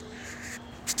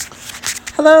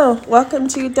Hello, welcome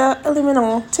to the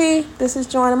Illuminati. This is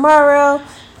Joanna Morrow.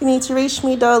 If you need to reach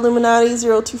me, the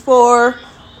Illuminati024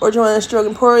 or join the Stroke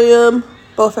Emporium,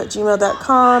 both at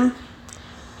gmail.com.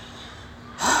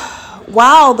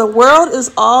 Wow, the world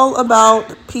is all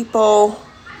about people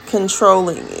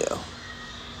controlling you.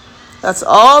 That's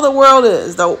all the world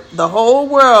is. The whole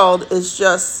world is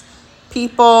just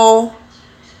people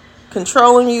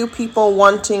controlling you, people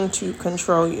wanting to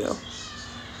control you.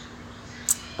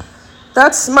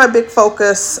 That's my big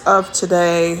focus of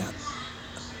today.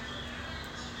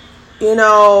 You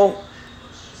know,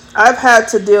 I've had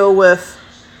to deal with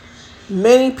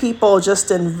many people just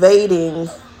invading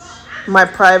my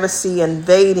privacy,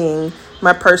 invading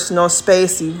my personal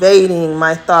space, evading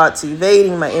my thoughts,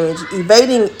 evading my image,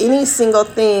 evading any single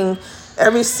thing,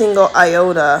 every single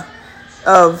iota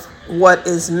of what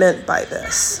is meant by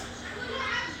this.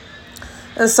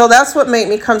 And so that's what made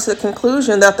me come to the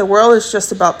conclusion that the world is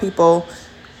just about people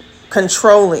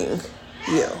controlling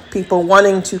you, people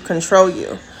wanting to control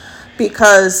you.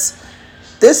 Because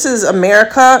this is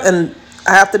America, and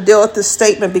I have to deal with this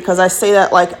statement because I say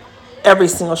that like every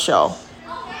single show,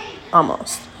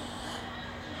 almost.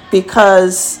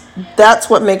 Because that's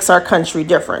what makes our country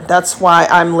different. That's why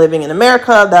I'm living in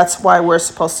America. That's why we're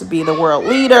supposed to be the world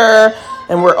leader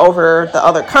and we're over the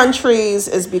other countries,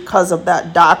 is because of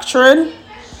that doctrine.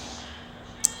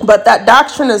 But that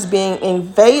doctrine is being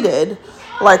invaded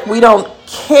like we don't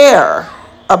care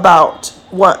about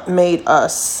what made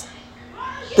us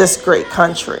this great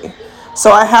country. So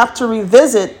I have to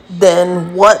revisit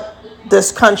then what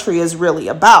this country is really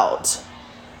about.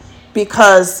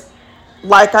 Because,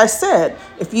 like I said,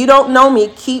 if you don't know me,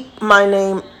 keep my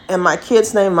name and my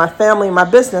kids' name, my family, my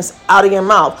business out of your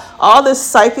mouth. All this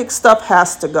psychic stuff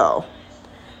has to go.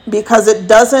 Because it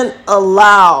doesn't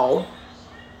allow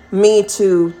me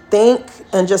to think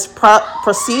and just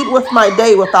proceed with my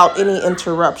day without any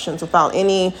interruptions, without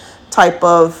any type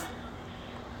of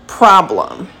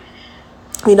problem.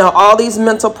 You know, all these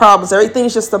mental problems,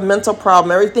 everything's just a mental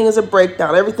problem. Everything is a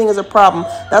breakdown. Everything is a problem.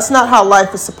 That's not how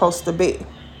life is supposed to be.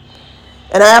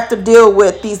 And I have to deal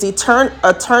with these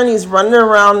attorneys running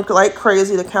around like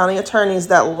crazy, the county attorneys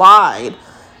that lied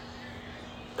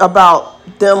about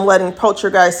them letting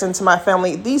poltergeists into my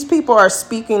family. These people are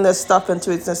speaking this stuff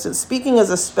into existence. Speaking is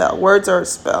a spell. Words are a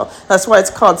spell. That's why it's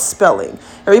called spelling.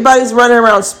 Everybody's running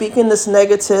around speaking this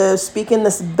negative, speaking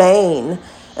this bane,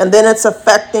 and then it's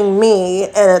affecting me,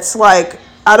 and it's like,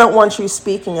 I don't want you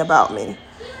speaking about me.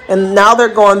 And now they're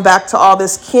going back to all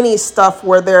this Kinney stuff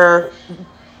where their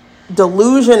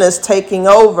delusion is taking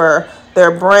over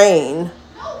their brain.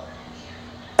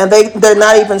 And they're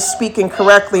not even speaking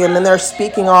correctly, and then they're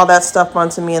speaking all that stuff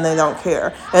onto me, and they don't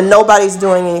care. And nobody's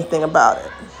doing anything about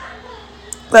it.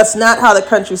 That's not how the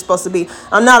country's supposed to be.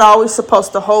 I'm not always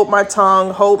supposed to hold my tongue,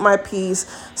 hold my peace,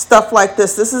 stuff like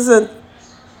this. This isn't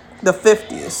the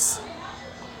 50s,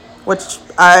 which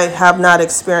I have not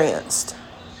experienced.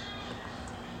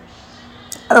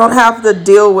 I don't have to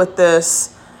deal with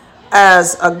this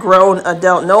as a grown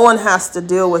adult. No one has to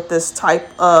deal with this type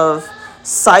of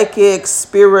psychic,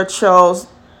 spiritual,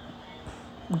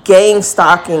 gang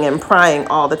stalking and prying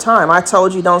all the time. I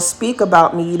told you, don't speak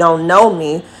about me. You don't know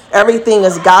me. Everything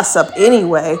is gossip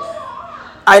anyway.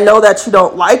 I know that you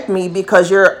don't like me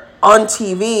because you're on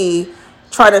TV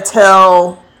trying to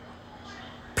tell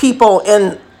people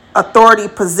in authority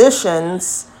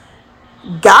positions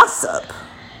gossip.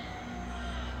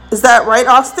 Is that right,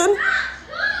 Austin?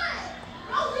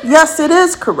 Yes, it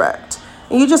is correct.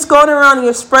 And you're just going around and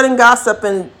you're spreading gossip,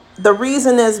 and the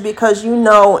reason is because you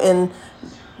know in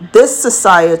this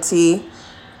society,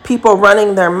 people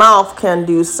running their mouth can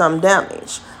do some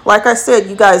damage. Like I said,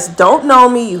 you guys don't know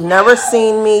me, you've never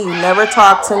seen me, you never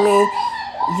talked to me,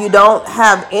 you don't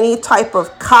have any type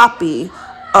of copy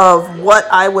of what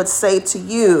I would say to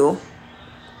you.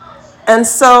 And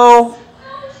so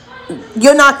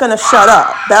you're not going to shut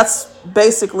up. That's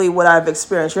basically what I've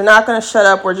experienced. You're not going to shut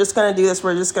up. We're just going to do this.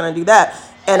 We're just going to do that.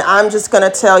 And I'm just going to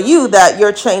tell you that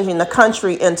you're changing the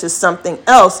country into something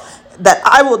else that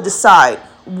I will decide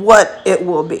what it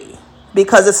will be.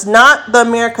 Because it's not the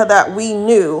America that we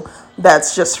knew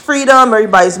that's just freedom.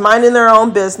 Everybody's minding their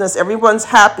own business. Everyone's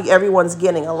happy. Everyone's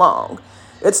getting along.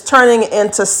 It's turning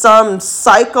into some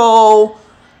psycho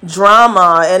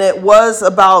drama. And it was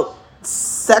about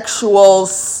sexual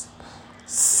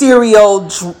serial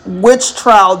witch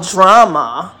trial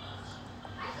drama,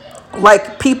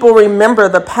 like people remember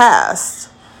the past.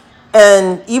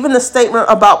 And even the statement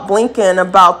about Blinken,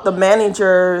 about the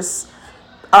managers,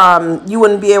 you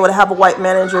wouldn't be able to have a white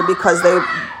manager because they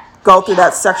go through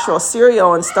that sexual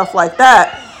serial and stuff like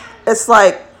that. It's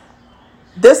like,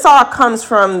 This all comes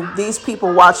from these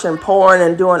people watching porn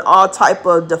and doing all type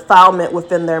of defilement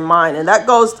within their mind. And that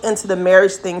goes into the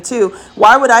marriage thing too.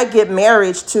 Why would I get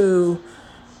married to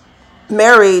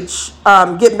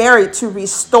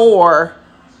restore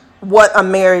what a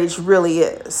marriage really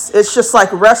is? It's just like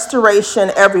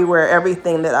restoration everywhere,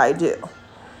 everything that I do.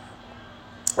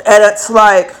 And it's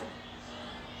like,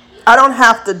 I don't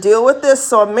have to deal with this.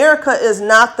 So America is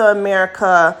not the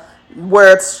America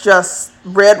where it's just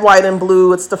red, white, and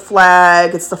blue. It's the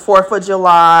flag. It's the 4th of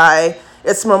July.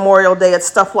 It's Memorial Day. It's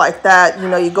stuff like that. You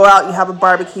know, you go out, you have a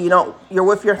barbecue. You're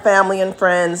with your family and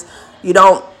friends. You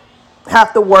don't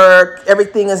have to work.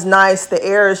 Everything is nice. The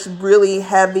air is really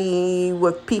heavy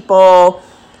with people,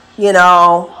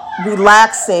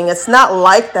 relaxing. It's not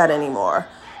like that anymore.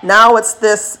 Now it's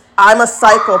this, I'm a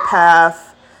psychopath.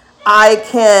 I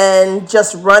can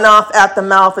just run off at the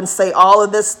mouth and say all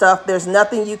of this stuff. There's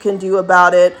nothing you can do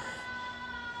about it.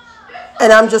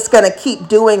 And I'm just going to keep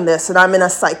doing this. And I'm in a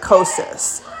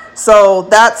psychosis. So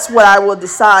that's what I will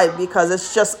decide, because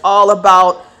it's just all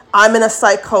about, I'm in a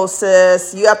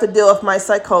psychosis. You have to deal with my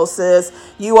psychosis.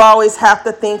 You always have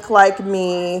to think like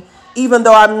me, even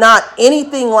though I'm not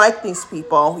anything like these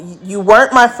people. You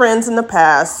weren't my friends in the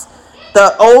past.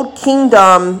 The old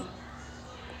kingdom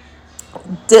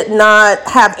did not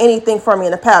have anything for me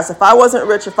in the past. If I wasn't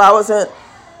rich, if I wasn't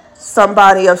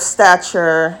somebody of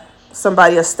stature,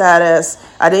 somebody of status,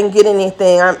 I didn't get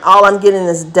anything. All I'm getting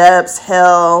is debts,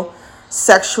 hell,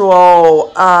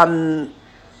 sexual,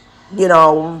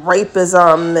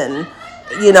 rapism, and,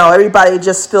 everybody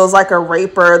just feels like a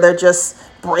raper. They're just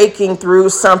breaking through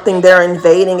something. They're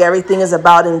invading. Everything is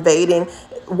about invading.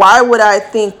 Why would I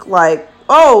think like,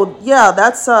 oh, yeah,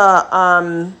 that's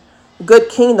a good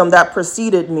kingdom that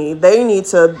preceded me. They need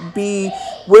to be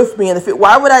with me in the future.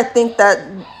 Why would I think that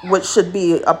should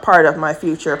be a part of my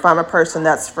future if I'm a person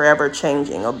that's forever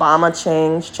changing? Obama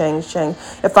change.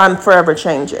 If I'm forever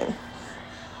changing.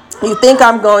 You think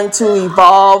I'm going to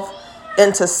evolve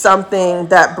into something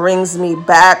that brings me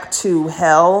back to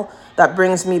hell, that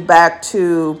brings me back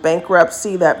to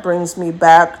bankruptcy, that brings me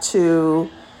back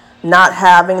to not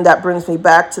having, that brings me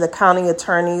back to the county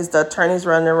attorneys, the attorneys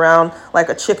running around like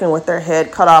a chicken with their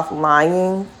head cut off,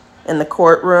 lying in the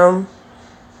courtroom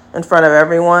in front of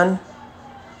everyone?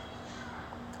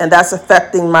 And that's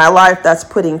affecting my life. That's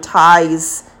putting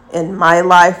ties in my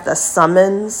life, the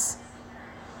summons.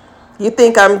 You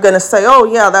think I'm going to say, oh,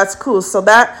 yeah, that's cool. So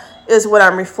that is what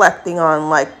I'm reflecting on.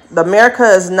 Like, the America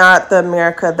is not the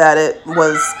America that it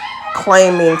was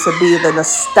claiming to be, the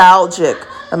nostalgic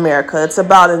America. It's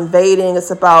about invading.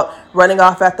 It's about running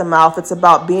off at the mouth. It's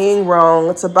about being wrong.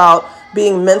 It's about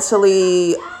being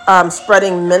mentally,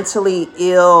 spreading mentally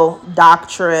ill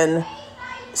doctrine,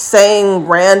 saying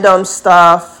random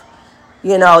stuff,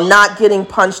 not getting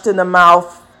punched in the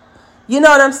mouth. You know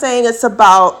what I'm saying? It's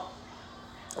about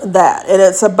that. And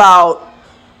it's about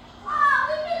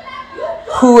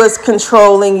who is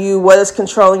controlling you, what is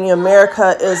controlling you.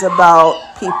 America is about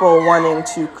people wanting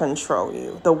to control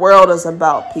you. The world is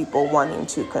about people wanting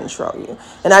to control you.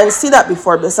 And I didn't see that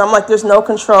before, because I'm like, there's no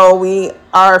control. We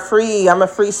are free. I'm a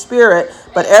free spirit.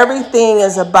 But everything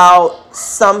is about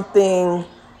something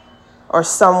or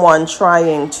someone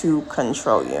trying to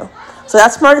control you. So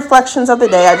that's my reflections of the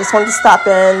day. I just wanted to stop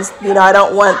in. I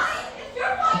don't want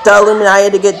the Illuminati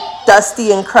to get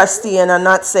dusty and crusty, and I'm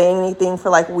not saying anything for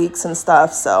like weeks and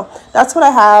stuff. So that's what I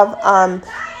have.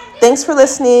 Thanks for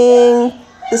listening.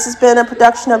 This has been a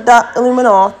production of The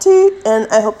Illuminati, and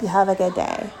I hope you have a good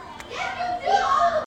day.